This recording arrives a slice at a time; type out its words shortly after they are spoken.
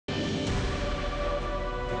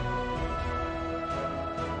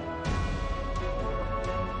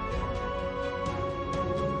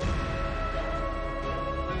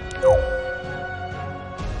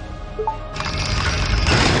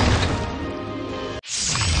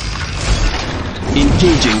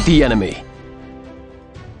Engaging the enemy.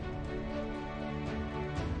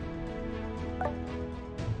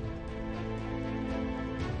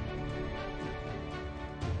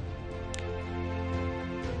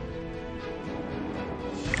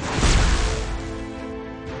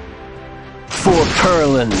 For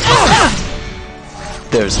Perlin.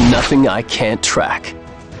 There's nothing I can't track.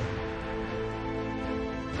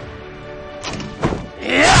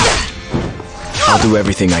 I'll do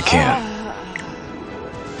everything I can.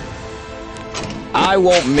 I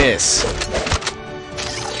won't miss.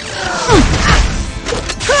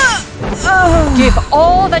 Give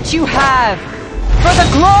all that you have for the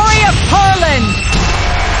glory of Perlin!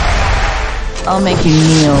 I'll make you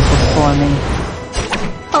kneel before me.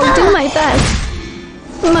 I'll do my best.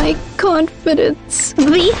 My confidence.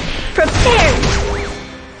 Be prepared.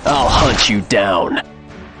 I'll hunt you down.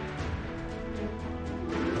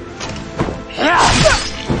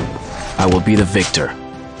 I will be the victor.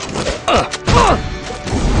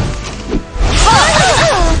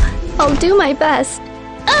 I'll do my best.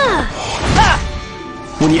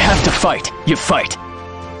 When you have to fight, you fight.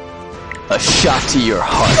 A shot to your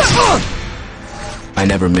heart. I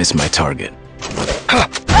never miss my target.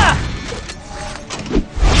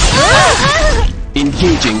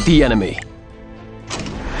 Engaging the enemy.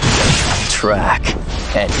 Track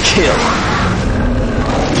and kill.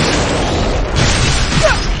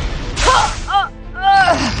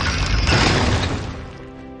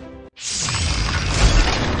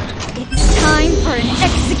 It's time for an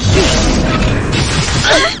execution.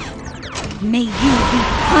 May you be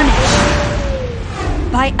punished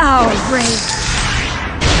by our rage.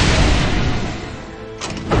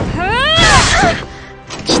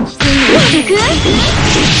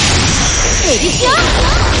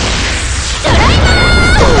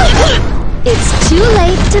 It's too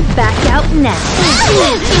late to back out now.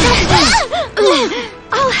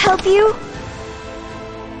 I'll help you.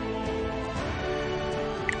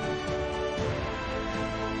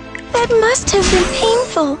 That must have been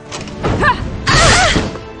painful.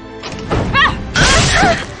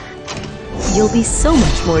 You'll be so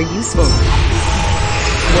much more useful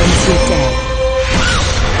once you're dead.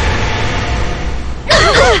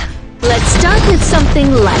 Let's start with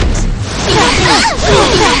something light.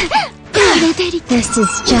 This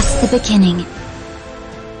is just the beginning.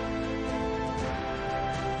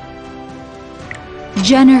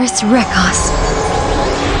 Generous Rekos,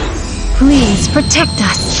 please protect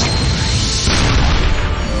us.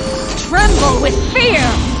 Tremble with fear!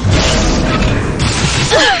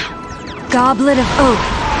 Goblet of Oak,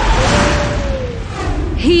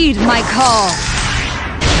 heed my call.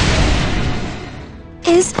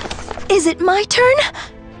 Is it my turn?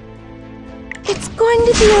 It's going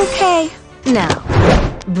to be okay. Now,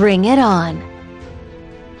 bring it on.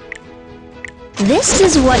 This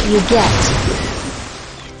is what you get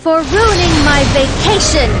for ruining my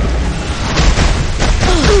vacation.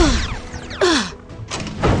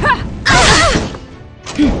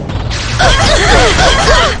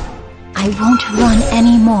 I won't run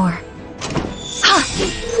anymore.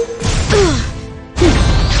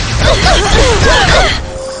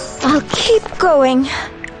 I'll keep going.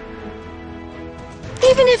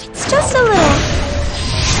 Even if it's just a little.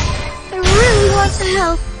 I really want to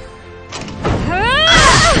help.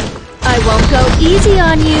 I won't go easy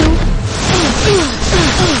on you.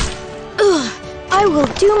 I will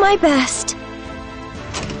do my best.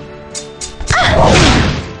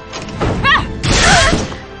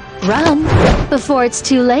 Run before it's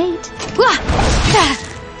too late.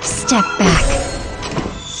 Step back.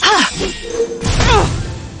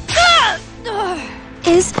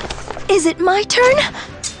 Is it my turn?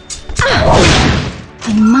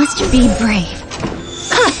 I must be brave.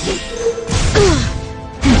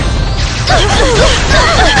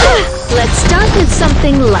 Let's start with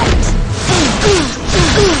something light.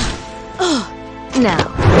 Now,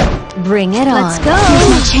 bring it on. Let's go. Here's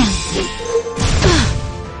my chance.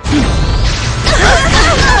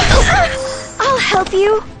 I'll help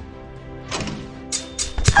you.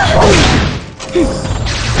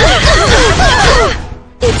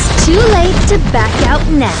 It's too late to back out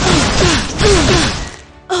now.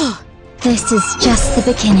 This is just the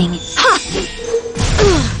beginning.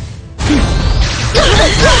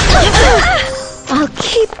 I'll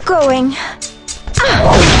keep going.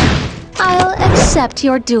 I'll accept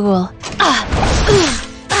your duel.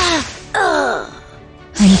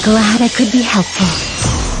 I'm glad I could be helpful.